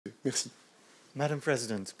Merci. Madam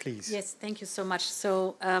President, please. Yes, thank you so much.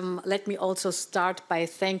 So let me also start by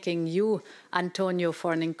thanking you, Antonio,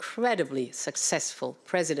 for an incredibly successful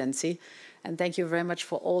presidency. And thank you very much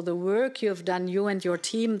for all the work you have done, you and your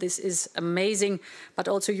team. This is amazing. But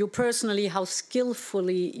also you personally, how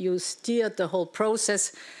skillfully you steered the whole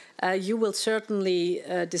process. You will certainly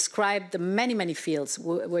describe the many, many fields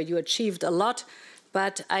where you achieved a lot.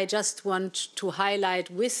 But I just want to highlight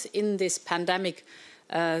within this pandemic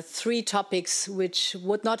 3 topics which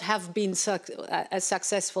would not have been as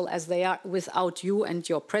successful as they are without you and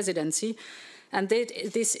your presidency. And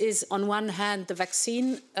this is, on one hand, the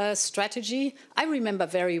vaccine strategy. I remember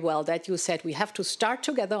very well that you said we have to start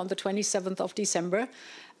together on the 27th of December.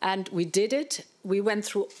 And we did it. We went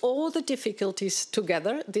through all the difficulties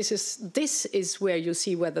together. This is where you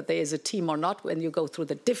see whether there is a team or not, when you go through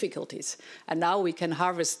the difficulties. And now we can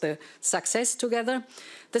harvest the success together.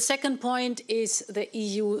 The second point is the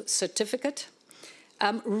EU certificate.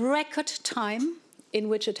 Record time in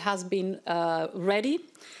which it has been ready.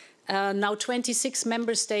 Now 26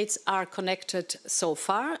 member states are connected so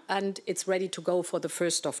far, and it's ready to go for the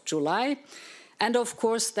 1st of July. And of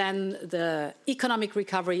course, then the economic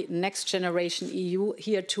recovery, next generation EU,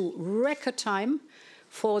 here to record time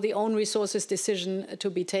for the own resources decision to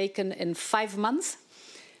be taken in 5 months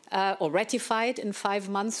or ratified in 5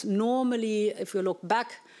 months. Normally, if you look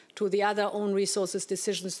back to the other own resources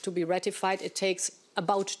decisions to be ratified, it takes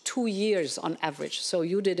about 2 years on average. So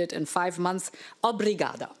you did it in 5 months.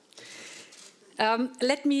 Obrigada.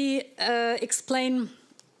 Let me explain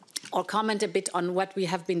or comment a bit on what we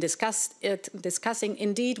have been discussing.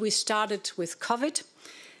 Indeed, we started with COVID.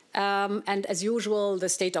 And as usual, the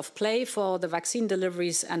state of play for the vaccine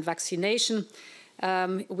deliveries and vaccination.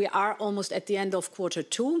 We are almost at the end of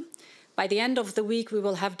Q2. By the end of the week, we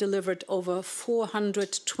will have delivered over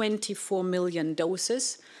 424 million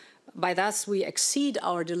doses. By thus, we exceed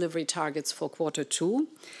our delivery targets for Q2.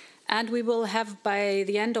 And we will have, by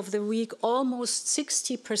the end of the week, almost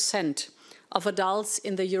 60% of adults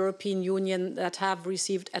in the European Union that have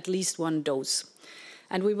received at least 1 dose.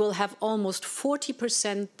 And we will have almost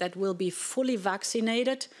 40% that will be fully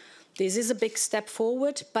vaccinated. This is a big step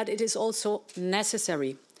forward, but it is also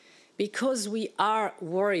necessary because we are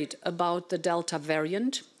worried about the Delta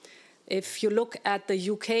variant. If you look at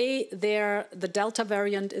the UK, the Delta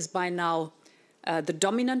variant is by now the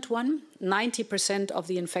dominant one. 90% of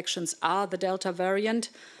the infections are the Delta variant.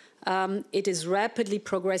 It is rapidly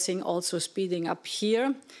progressing, also speeding up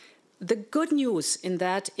here. The good news in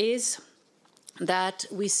that is that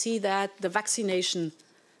we see that the vaccination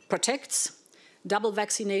protects. Double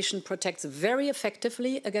vaccination protects very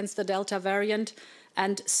effectively against the Delta variant,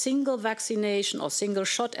 and single vaccination or single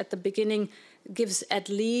shot at the beginning gives at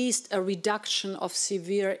least a reduction of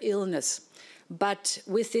severe illness. But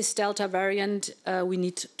with this Delta variant, we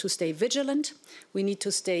need to stay vigilant. We need to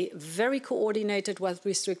stay very coordinated what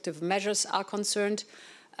restrictive measures are concerned.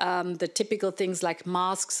 The typical things like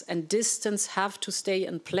masks and distance have to stay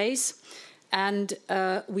in place. And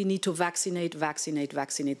we need to vaccinate, vaccinate,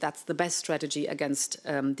 vaccinate. That's the best strategy against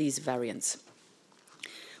these variants.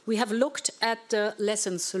 We have looked at the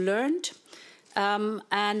lessons learned.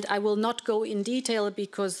 And I will not go in detail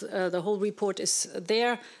because the whole report is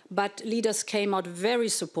there, but leaders came out very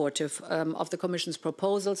supportive of the Commission's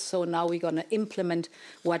proposals. So now we're going to implement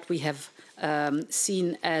what we have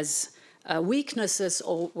seen as weaknesses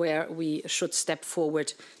or where we should step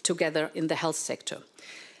forward together in the health sector.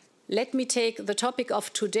 Let me take the topic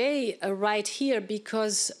of today right here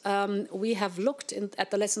because we have looked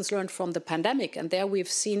at the lessons learned from the pandemic, and there we've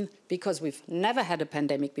seen, because we've never had a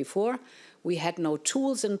pandemic before, we had no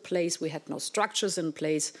tools in place, we had no structures in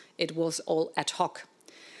place, it was all ad hoc.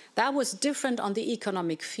 That was different on the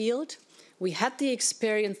economic field. We had the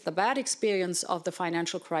experience, the bad experience of the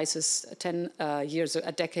financial crisis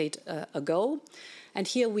a decade ago. And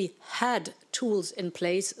here we had tools in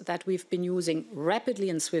place that we've been using rapidly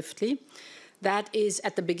and swiftly. That is,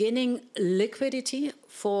 at the beginning, liquidity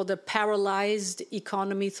for the paralyzed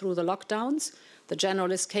economy through the lockdowns, the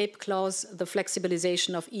general escape clause, the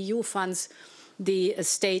flexibilization of EU funds, the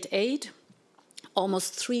state aid.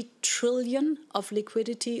 Almost 3 trillion of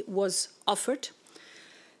liquidity was offered.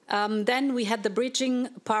 Then we had the bridging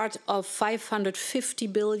part of 550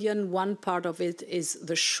 billion. One part of it is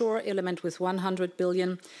the SURE element with 100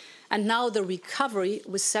 billion. And now the recovery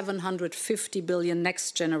with 750 billion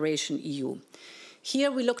next generation EU.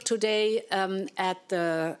 Here we look today at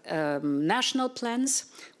the national plans.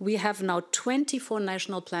 We have now 24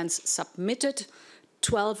 national plans submitted.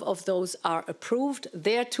 12 of those are approved.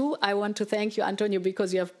 There too, I want to thank you, Antonio,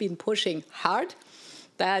 because you have been pushing hard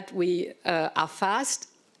that we are fast.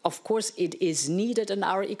 Of course, it is needed in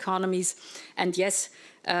our economies. And yes,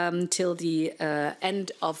 till the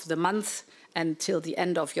end of the month, until the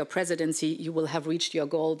end of your presidency, you will have reached your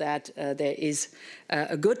goal that there is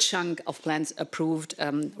a good chunk of plans approved,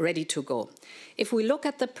 ready to go. If we look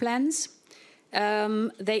at the plans,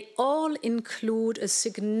 they all include a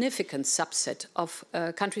significant subset of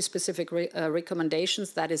country-specific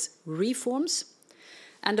recommendations, that is reforms,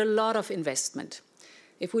 and a lot of investment.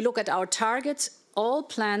 If we look at our targets, all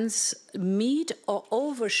plans meet or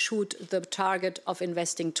overshoot the target of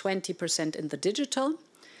investing 20% in the digital.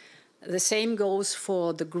 The same goes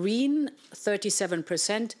for the green,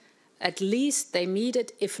 37%. At least they meet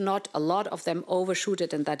it. If not, a lot of them overshoot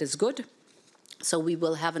it, and that is good. So we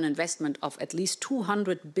will have an investment of at least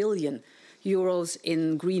 200 billion euros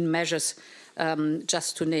in green measures,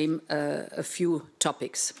 just to name a few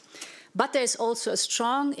topics. But there's also a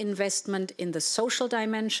strong investment in the social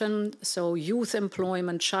dimension, so youth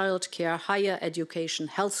employment, childcare, higher education,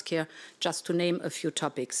 healthcare, just to name a few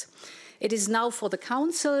topics. It is now for the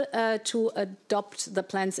Council to adopt the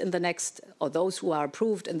plans in the next, or those who are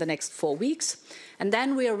approved in the next 4 weeks. And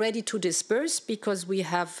then we are ready to disperse because we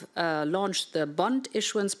have launched the bond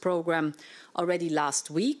issuance program already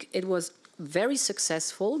last week. It was very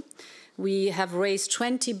successful. We have raised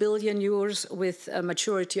 20 billion euros with a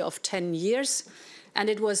maturity of 10 years, and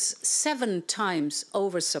it was 7 times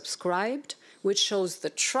oversubscribed, which shows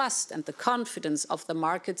the trust and the confidence of the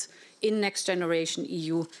markets in Next Generation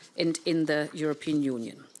EU and in the European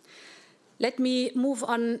Union. Let me move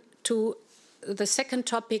on to the second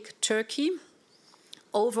topic, Turkey.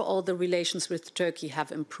 Overall, the relations with Turkey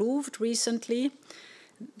have improved recently.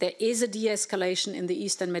 There is a de-escalation in the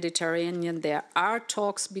Eastern Mediterranean. There are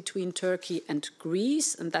talks between Turkey and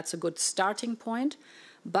Greece, and that's a good starting point.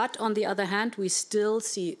 But on the other hand, we still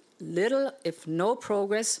see little, if no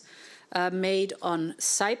progress made on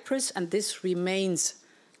Cyprus, and this remains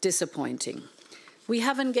disappointing. We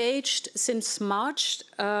have engaged since March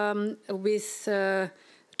with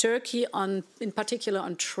Turkey in particular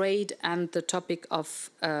on trade and the topic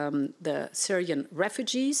of the Syrian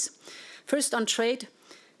refugees. First on trade,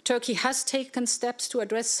 Turkey has taken steps to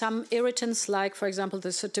address some irritants, like, for example,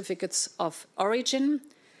 the certificates of origin,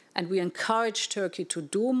 and we encourage Turkey to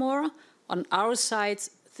do more. On our side,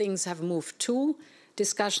 things have moved too.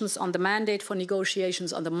 Discussions on the mandate for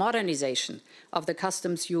negotiations on the modernization of the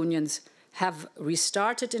customs unions have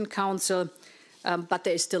restarted in Council, but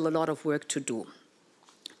there is still a lot of work to do.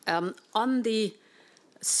 On the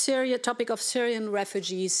topic of Syrian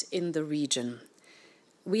refugees in the region,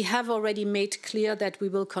 we have already made clear that we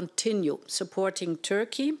will continue supporting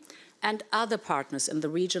Turkey and other partners in the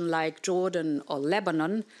region like Jordan or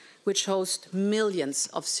Lebanon, which host millions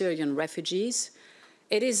of Syrian refugees.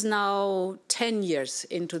 It is now 10 years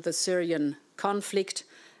into the Syrian conflict,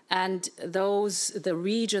 and the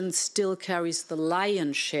region still carries the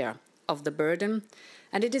lion's share of the burden.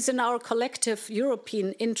 And it is in our collective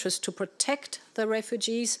European interest to protect the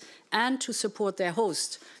refugees and to support their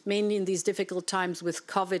host, mainly in these difficult times with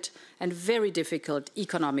COVID and very difficult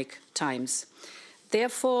economic times.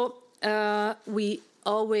 Therefore, we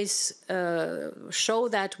always show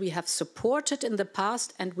that we have supported in the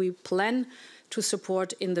past and we plan to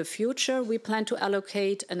support in the future. We plan to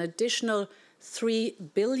allocate an additional 3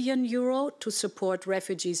 billion euro to support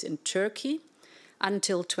refugees in Turkey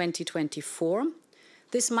until 2024.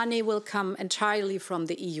 This money will come entirely from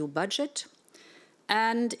the EU budget,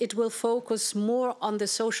 and it will focus more on the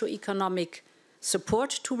socio-economic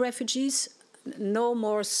support to refugees, no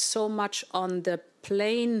more so much on the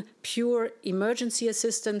plain, pure emergency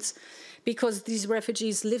assistance, because these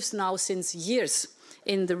refugees live now since years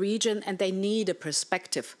in the region and they need a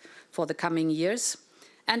perspective for the coming years.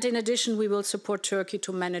 And in addition, we will support Turkey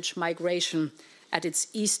to manage migration at its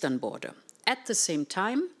eastern border. At the same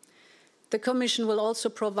time, the Commission will also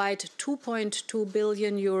provide 2.2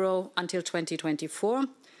 billion euro until 2024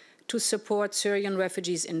 to support Syrian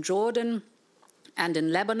refugees in Jordan and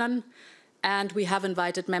in Lebanon, and we have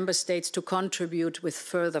invited member states to contribute with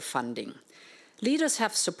further funding. Leaders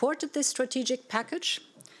have supported this strategic package.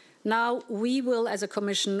 Now we will, as a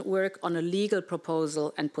Commission, work on a legal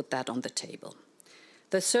proposal and put that on the table.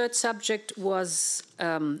 The third subject was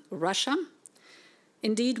Russia.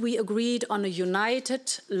 Indeed, we agreed on a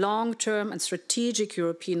united, long-term and strategic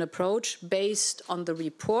European approach based on the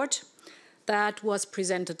report that was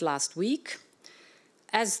presented last week.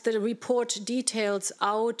 As the report details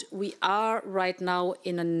out, we are right now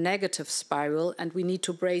in a negative spiral and we need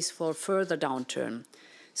to brace for further downturn.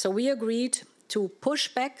 So we agreed to push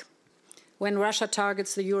back when Russia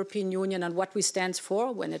targets the European Union and what we stand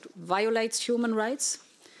for, when it violates human rights,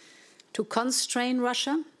 to constrain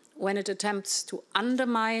Russia, when it attempts to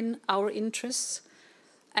undermine our interests,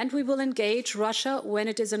 and we will engage Russia when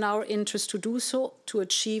it is in our interest to do so to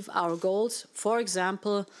achieve our goals, for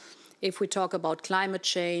example, if we talk about climate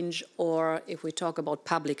change or if we talk about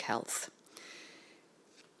public health.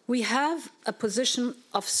 We have a position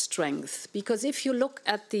of strength because if you look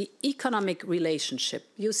at the economic relationship,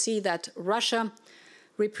 you see that Russia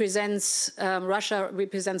represents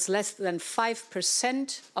less than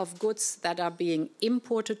 5% of goods that are being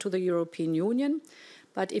imported to the European Union.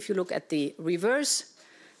 But if you look at the reverse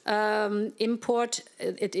import,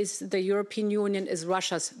 the European Union is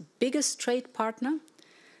Russia's biggest trade partner,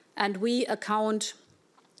 and we account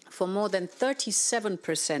for more than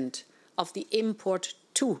 37% of the import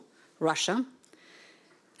to Russia.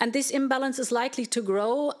 And this imbalance is likely to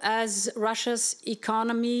grow as Russia's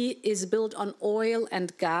economy is built on oil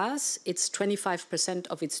and gas. It's 25%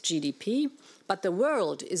 of its GDP, but the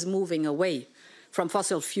world is moving away from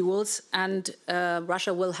fossil fuels, and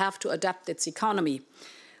Russia will have to adapt its economy.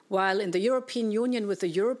 While in the European Union, with the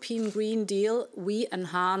European Green Deal, we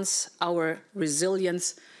enhance our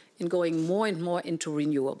resilience in going more and more into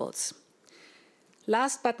renewables.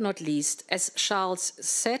 Last but not least, as Charles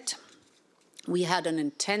said, we had an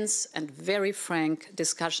intense and very frank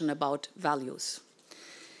discussion about values.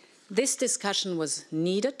 This discussion was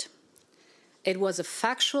needed. It was a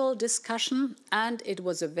factual discussion, and it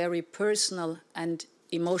was a very personal and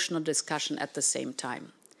emotional discussion at the same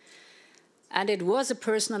time. And it was a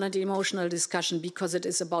personal and emotional discussion because it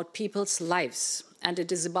is about people's lives, and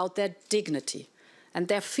it is about their dignity and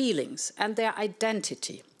their feelings and their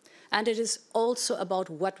identity. And it is also about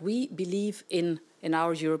what we believe in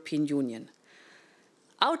our European Union.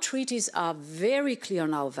 Our treaties are very clear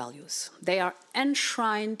on our values. They are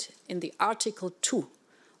enshrined in the Article 2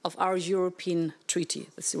 of our European Treaty.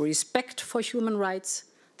 It's the respect for human rights,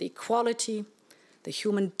 the equality, the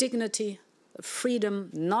human dignity, the freedom,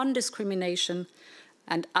 non-discrimination,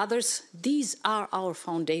 and others. These are our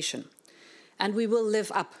foundation, and we will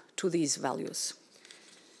live up to these values.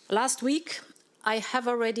 Last week, I have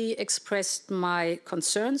already expressed my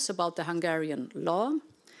concerns about the Hungarian law.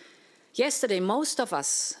 Yesterday, most of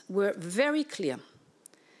us were very clear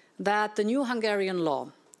that the new Hungarian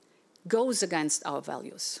law goes against our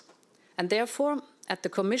values. And therefore, at the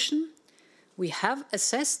Commission, we have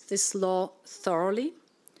assessed this law thoroughly.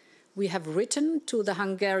 We have written to the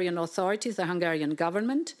Hungarian authorities, the Hungarian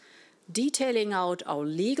government, detailing out our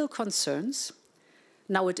legal concerns.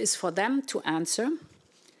 Now it is for them to answer.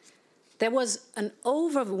 There was an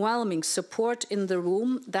overwhelming support in the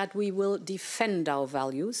room that we will defend our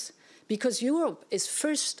values, because Europe is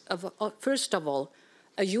first of all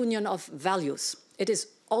a union of values. It is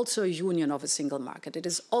also a union of a single market. It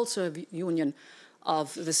is also a union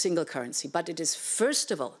of the single currency. But it is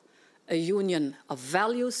first of all a union of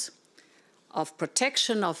values, of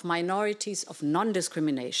protection of minorities, of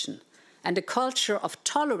non-discrimination. And a culture of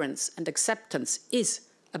tolerance and acceptance is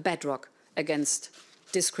a bedrock against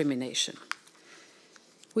discrimination.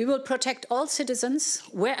 We will protect all citizens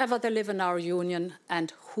wherever they live in our union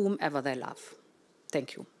and whomever they love.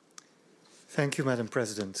 Thank you. Thank you, Madam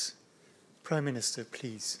President. Prime Minister,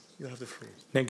 please, you have the floor.